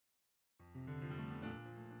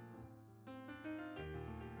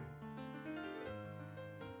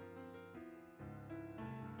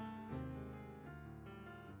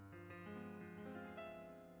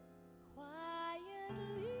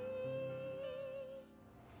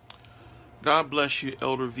God bless you,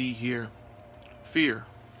 Elder V here. Fear,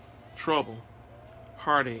 trouble,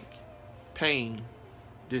 heartache, pain,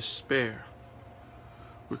 despair.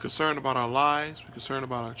 We're concerned about our lives. We're concerned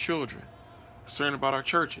about our children. We're concerned about our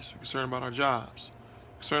churches. We're concerned about our jobs.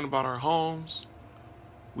 We're concerned about our homes.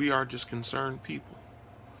 We are just concerned people.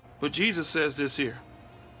 But Jesus says this here.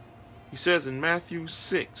 He says in Matthew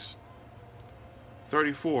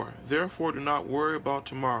 6:34, therefore do not worry about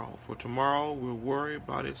tomorrow, for tomorrow will worry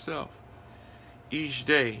about itself. Each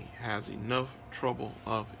day has enough trouble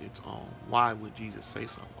of its own. Why would Jesus say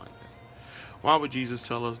something like that? Why would Jesus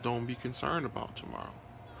tell us don't be concerned about tomorrow?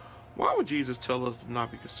 Why would Jesus tell us to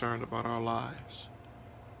not be concerned about our lives?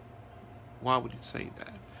 Why would he say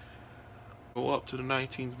that? Go up to the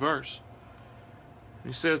 19th verse.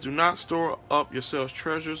 He says, do not store up yourselves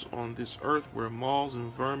treasures on this earth where moths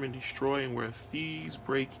and vermin destroy and where thieves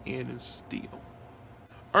break in and steal.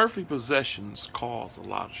 Earthly possessions cause a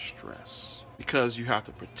lot of stress because you have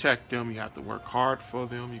to protect them. You have to work hard for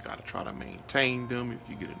them. You got to try to maintain them. If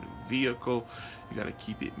you get a new vehicle, you got to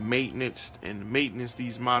keep it maintenance. And maintenance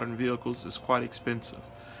these modern vehicles is quite expensive.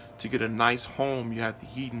 To get a nice home, you have to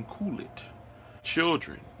heat and cool it.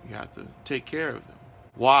 Children, you have to take care of them.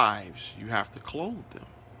 Wives, you have to clothe them.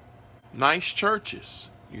 Nice churches,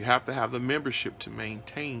 you have to have the membership to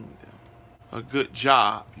maintain them. A good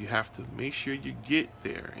job, you have to make sure you get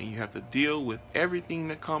there, and you have to deal with everything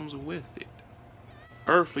that comes with it.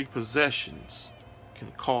 Earthly possessions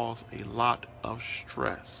can cause a lot of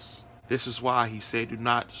stress. This is why he said, do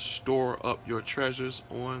not store up your treasures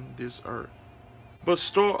on this earth, but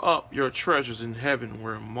store up your treasures in heaven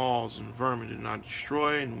where moths and vermin do not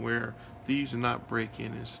destroy and where thieves do not break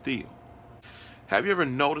in and steal. Have you ever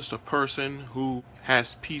noticed a person who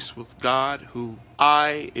has peace with God, whose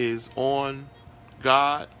eye is on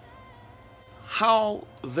God, how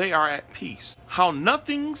they are at peace, how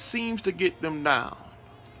nothing seems to get them down,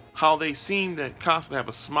 how they seem to constantly have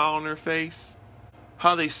a smile on their face,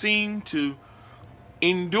 how they seem to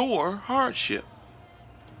endure hardship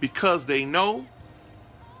because they know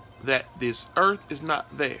that this earth is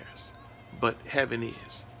not theirs, but heaven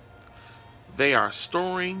is. They are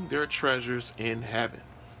storing their treasures in heaven.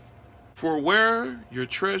 For where your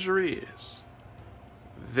treasure is,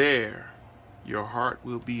 there your heart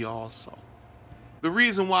will be also. The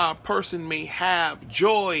reason why a person may have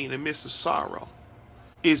joy in the midst of sorrow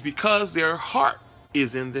is because their heart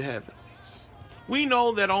is in the heavenlies. We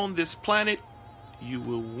know that on this planet, you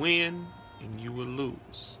will win and you will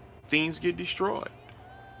lose. Things get destroyed.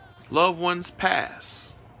 Loved ones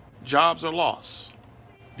pass. Jobs are lost.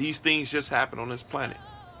 These things just happen on this planet.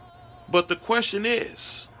 But the question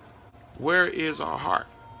is, where is our heart?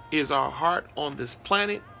 Is our heart on this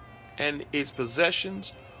planet and its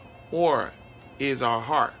possessions, or is our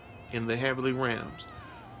heart in the heavenly realms?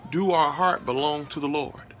 Do our heart belong to the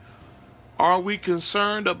Lord? Are we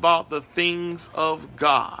concerned about the things of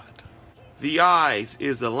God? The eyes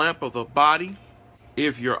is the lamp of the body.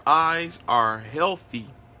 If your eyes are healthy,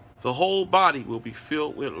 the whole body will be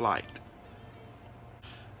filled with light.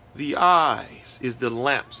 The eyes is the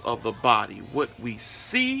lamps of the body. What we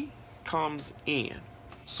see comes in.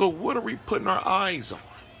 So what are we putting our eyes on?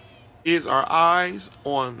 Is our eyes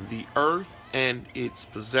on the earth and its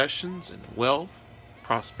possessions and wealth,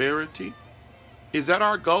 prosperity? Is that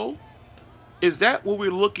our goal? Is that what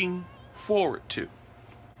we're looking forward to?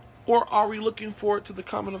 Or are we looking forward to the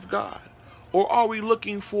coming of God? Or are we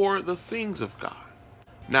looking for the things of God?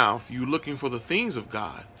 Now, if you're looking for the things of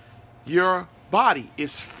God, your body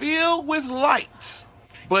is filled with light.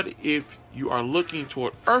 But if you are looking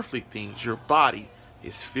toward earthly things, your body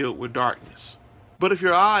is filled with darkness. But if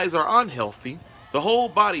your eyes are unhealthy, the whole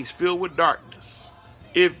body is filled with darkness.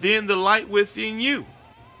 If then the light within you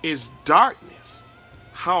is darkness,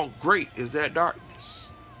 how great is that darkness?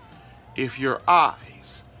 If your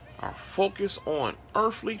eyes are focused on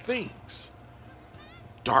earthly things,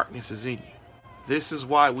 darkness is in you. This is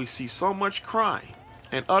why we see so much crime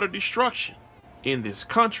and utter destruction in this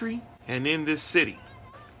country and in this city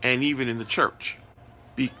and even in the church,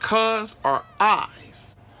 because our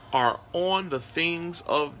eyes are on the things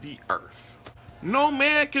of the earth. No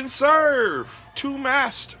man can serve two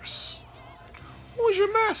masters. Who is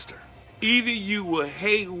your master? Either you will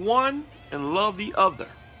hate one and love the other.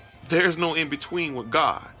 There's no in between with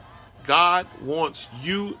God. God wants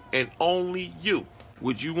you and only you.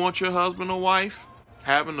 Would you want your husband or wife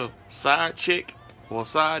having a side chick or a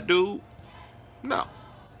side dude? No.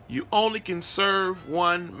 You only can serve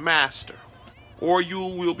one master, or you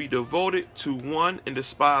will be devoted to one and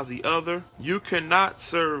despise the other. You cannot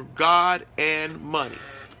serve God and money.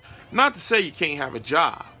 Not to say you can't have a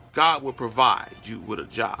job. God will provide you with a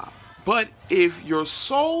job. But if your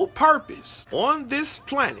sole purpose on this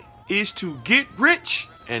planet is to get rich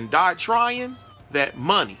and die trying, that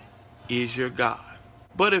money is your God.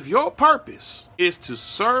 But if your purpose is to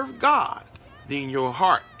serve God, then your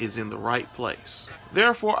heart is in the right place.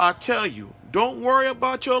 Therefore, I tell you, don't worry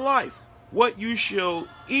about your life, what you shall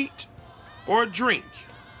eat or drink,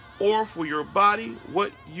 or for your body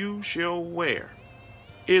what you shall wear.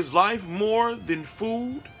 Is life more than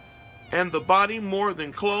food, and the body more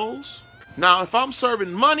than clothes? Now, if I'm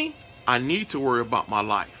serving money, I need to worry about my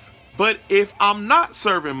life. But if I'm not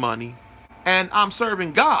serving money, and I'm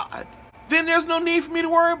serving God, then there's no need for me to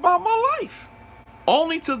worry about my life.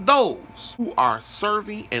 Only to those who are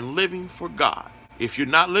serving and living for God. If you're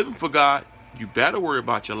not living for God, you better worry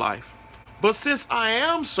about your life. But since I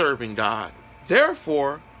am serving God,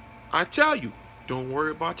 therefore, I tell you, don't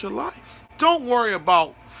worry about your life. Don't worry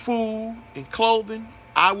about food and clothing.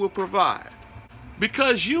 I will provide.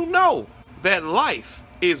 Because you know that life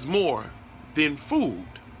is more than food.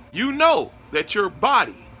 You know that your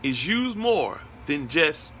body is used more than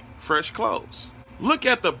just fresh clothes. Look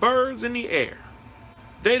at the birds in the air.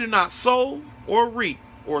 They do not sow or reap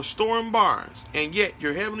or store in barns, and yet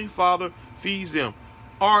your heavenly Father feeds them.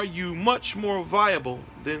 Are you much more valuable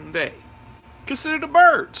than they? Consider the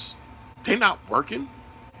birds. They're not working.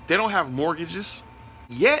 They don't have mortgages.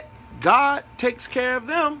 Yet God takes care of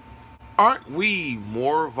them. Aren't we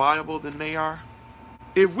more valuable than they are?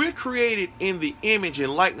 If we're created in the image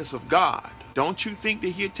and likeness of God, don't you think that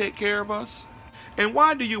He'll take care of us? And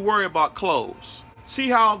why do you worry about clothes? See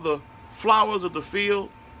how the flowers of the field,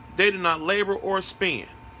 they do not labor or spin.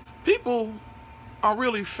 People are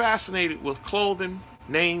really fascinated with clothing,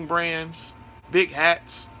 name brands, big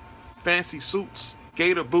hats, fancy suits,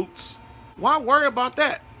 gator boots. Why worry about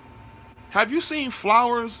that? Have you seen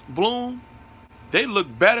flowers bloom? They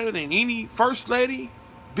look better than any first lady,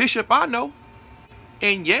 bishop I know.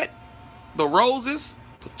 And yet, the roses,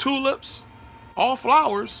 the tulips, all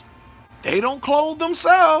flowers, they don't clothe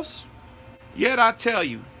themselves. Yet I tell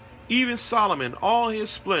you, even Solomon, all his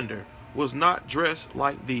splendor, was not dressed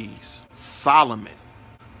like these. Solomon.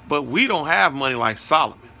 But we don't have money like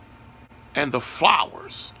Solomon. And the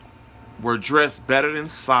flowers were dressed better than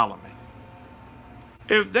Solomon.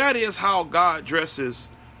 If that is how God dresses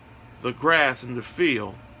the grass in the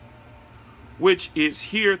field, which is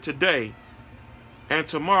here today and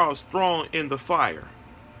tomorrow is thrown in the fire,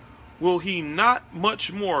 will He not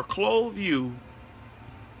much more clothe you,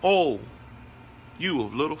 O you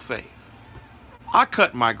of little faith? I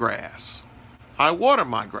cut my grass. I water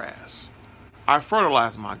my grass. I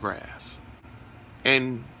fertilize my grass.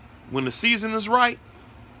 And when the season is right,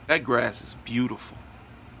 that grass is beautiful.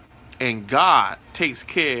 And God takes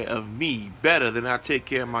care of me better than I take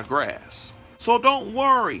care of my grass. So don't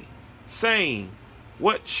worry, saying,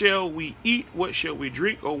 what shall we eat, what shall we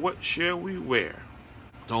drink, or what shall we wear?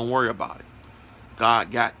 Don't worry about it.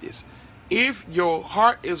 God got this. If your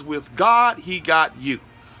heart is with God, He got you.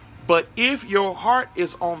 But if your heart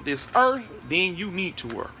is on this earth, then you need to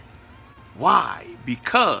worry. Why?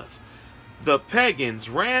 Because the pagans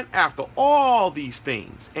ran after all these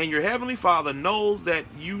things, and your heavenly Father knows that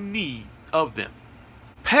you need of them.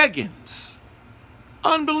 Pagans,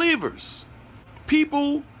 unbelievers,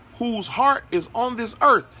 people whose heart is on this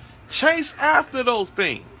earth, chase after those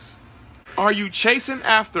things. Are you chasing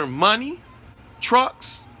after money,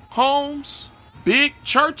 trucks, homes, big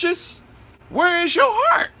churches? Where is your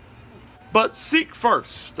heart? But seek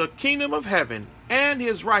first the kingdom of heaven and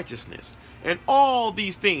His righteousness, and all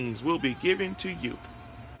these things will be given to you.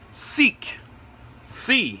 Seek,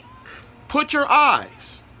 see, put your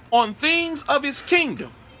eyes on things of His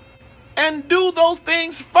kingdom, and do those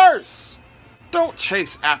things first. Don't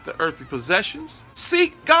chase after earthly possessions.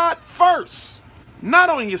 Seek God first. Not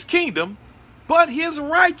only His kingdom, but His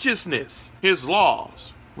righteousness, His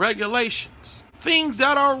laws, regulations, things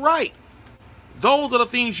that are right. Those are the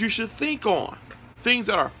things you should think on. Things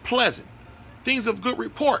that are pleasant, things of good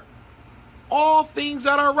report, all things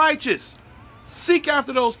that are righteous. Seek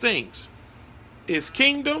after those things. His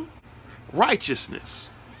kingdom, righteousness.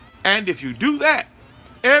 And if you do that,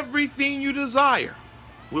 everything you desire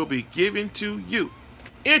will be given to you.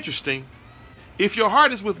 Interesting. If your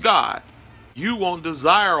heart is with God, you won't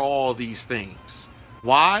desire all these things.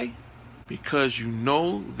 Why? Because you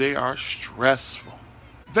know they are stressful.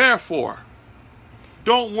 Therefore,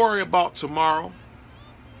 don't worry about tomorrow,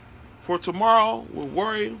 for tomorrow will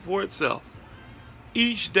worry for itself.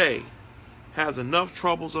 Each day has enough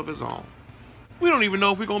troubles of its own. We don't even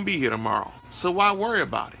know if we're going to be here tomorrow, so why worry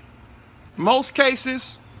about it? Most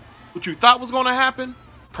cases, what you thought was going to happen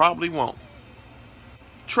probably won't.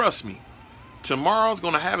 Trust me, Tomorrow's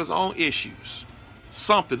going to have its own issues.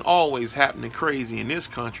 Something always happening crazy in this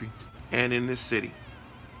country and in this city.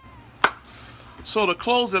 So to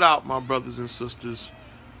close it out, my brothers and sisters,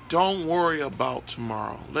 don't worry about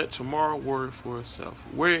tomorrow. Let tomorrow worry for itself.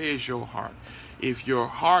 Where is your heart? If your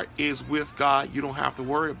heart is with God, you don't have to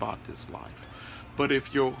worry about this life. But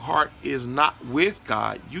if your heart is not with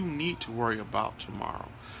God, you need to worry about tomorrow.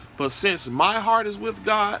 But since my heart is with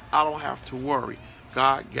God, I don't have to worry.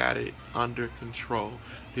 God got it under control.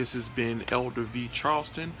 This has been Elder V.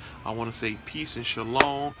 Charleston. I want to say peace and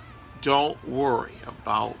shalom. Don't worry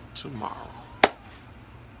about tomorrow.